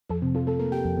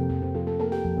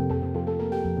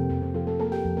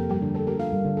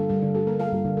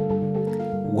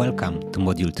Welcome to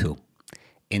Module 2.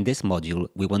 In this module,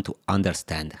 we want to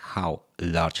understand how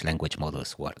large language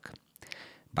models work.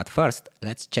 But first,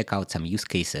 let's check out some use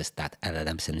cases that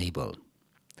LLMs enable.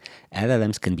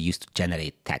 LLMs can be used to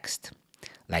generate text,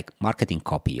 like marketing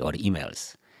copy or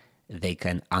emails. They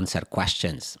can answer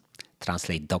questions,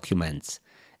 translate documents,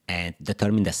 and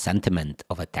determine the sentiment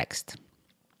of a text.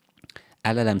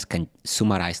 LLMs can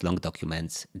summarize long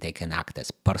documents. They can act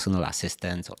as personal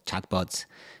assistants or chatbots.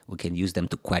 We can use them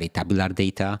to query tabular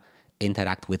data,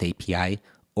 interact with API,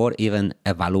 or even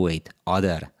evaluate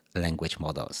other language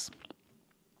models.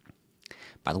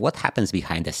 But what happens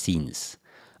behind the scenes?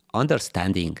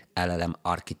 Understanding LLM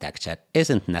architecture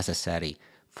isn't necessary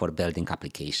for building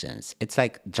applications. It's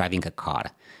like driving a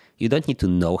car. You don't need to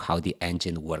know how the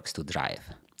engine works to drive.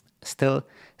 Still,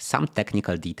 some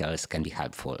technical details can be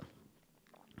helpful.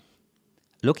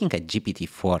 Looking at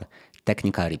GPT-4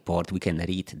 technical report, we can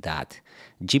read that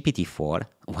GPT-4,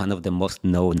 one of the most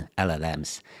known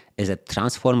LLMs, is a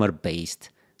transformer-based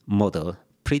model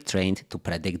pre-trained to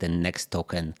predict the next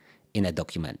token in a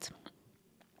document.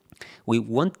 We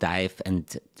won't dive and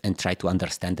try to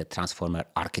understand the transformer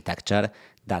architecture.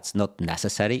 That's not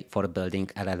necessary for building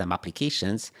LLM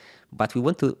applications, but we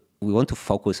want to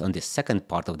focus on the second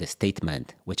part of the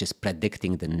statement, which is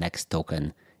predicting the next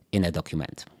token in a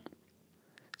document.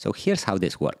 So here's how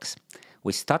this works.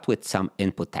 We start with some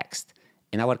input text.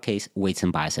 In our case, weights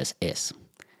and biases is.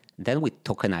 Then we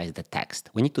tokenize the text.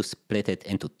 We need to split it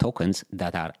into tokens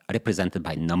that are represented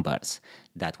by numbers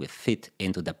that we fit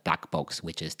into the black box,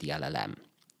 which is the LLM.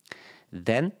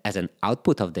 Then, as an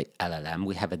output of the LLM,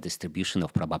 we have a distribution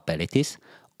of probabilities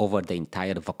over the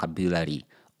entire vocabulary,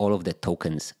 all of the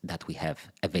tokens that we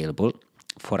have available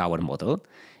for our model.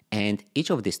 And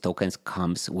each of these tokens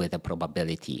comes with a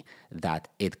probability that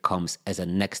it comes as a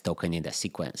next token in the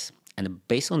sequence. And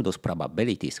based on those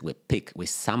probabilities, we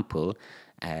sample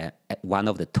one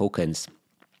of the tokens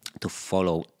to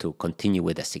follow, to continue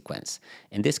with the sequence.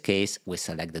 In this case, we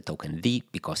select the token D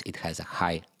because it has a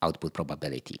high output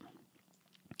probability.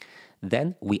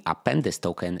 Then we append this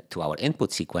token to our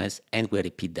input sequence and we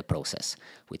repeat the process.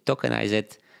 We tokenize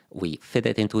it, we fit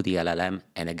it into the LLM,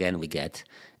 and again we get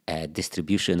a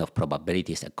distribution of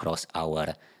probabilities across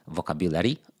our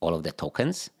vocabulary, all of the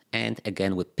tokens. And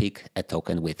again, we pick a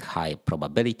token with high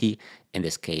probability. In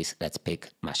this case, let's pick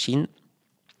machine.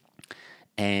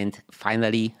 And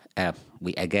finally,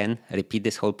 we again repeat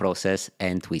this whole process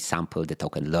and we sample the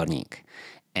token learning.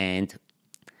 And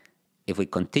if we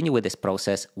continue with this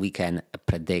process, we can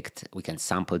predict, we can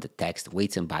sample the text.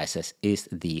 Weights and biases is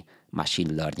the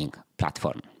machine learning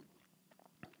platform.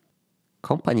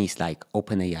 Companies like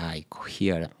OpenAI,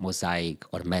 Cohere, Mosaic,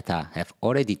 or Meta have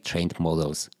already trained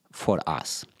models for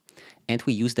us. And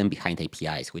we use them behind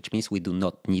APIs, which means we do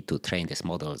not need to train these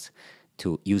models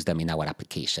to use them in our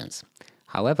applications.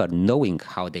 However, knowing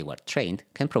how they were trained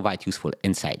can provide useful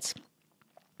insights.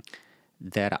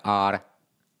 There are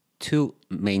two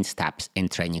main steps in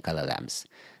training LLMs.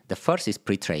 The first is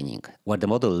pre-training, where the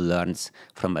model learns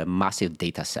from a massive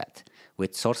data set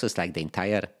with sources like the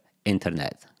entire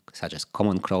internet, such as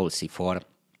Common Crawl, C4,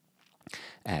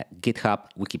 GitHub,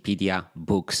 Wikipedia,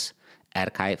 books,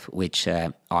 Archive, which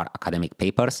are academic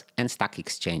papers, and Stack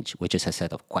Exchange, which is a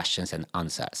set of questions and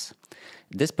answers.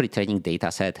 This pre-training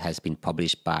dataset has been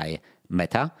published by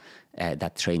Meta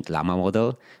that trained Llama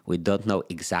model. We don't know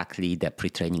exactly the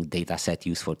pre-training dataset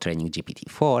used for training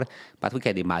GPT-4, but we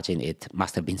can imagine it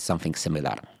must have been something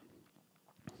similar.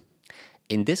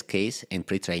 In this case, in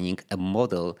pre-training, a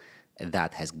model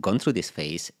that has gone through this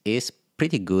phase is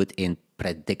pretty good in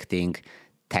predicting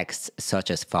texts such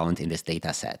as found in this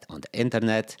data set on the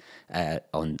internet,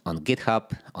 on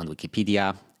GitHub, on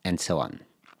Wikipedia, and so on.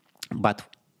 But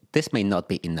this may not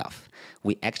be enough.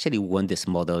 We actually want this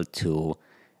model to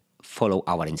follow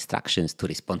our instructions, to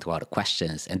respond to our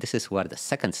questions. And this is where the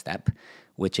second step,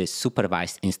 which is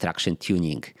supervised instruction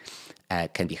tuning,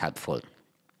 can be helpful.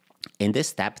 In this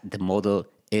step, the model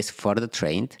is further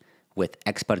trained with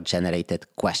expert-generated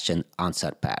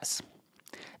question-answer pairs.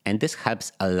 And this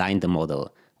helps align the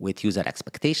model with user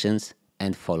expectations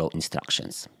and follow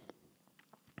instructions.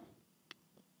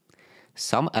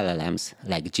 Some LLMs,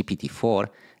 like GPT-4,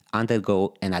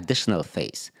 undergo an additional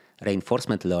phase,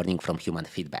 reinforcement learning from human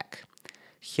feedback.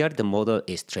 Here, the model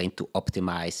is trained to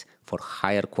optimize for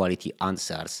higher quality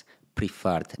answers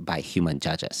preferred by human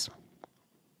judges.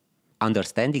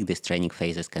 Understanding these training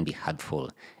phases can be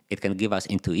helpful. It can give us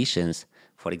intuitions,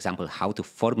 for example, how to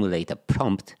formulate a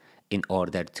prompt in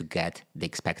order to get the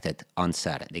expected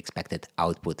answer, the expected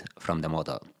output from the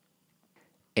model.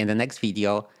 In the next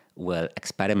video, we'll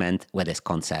experiment with these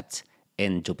concepts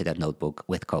in Jupyter Notebook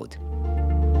with code.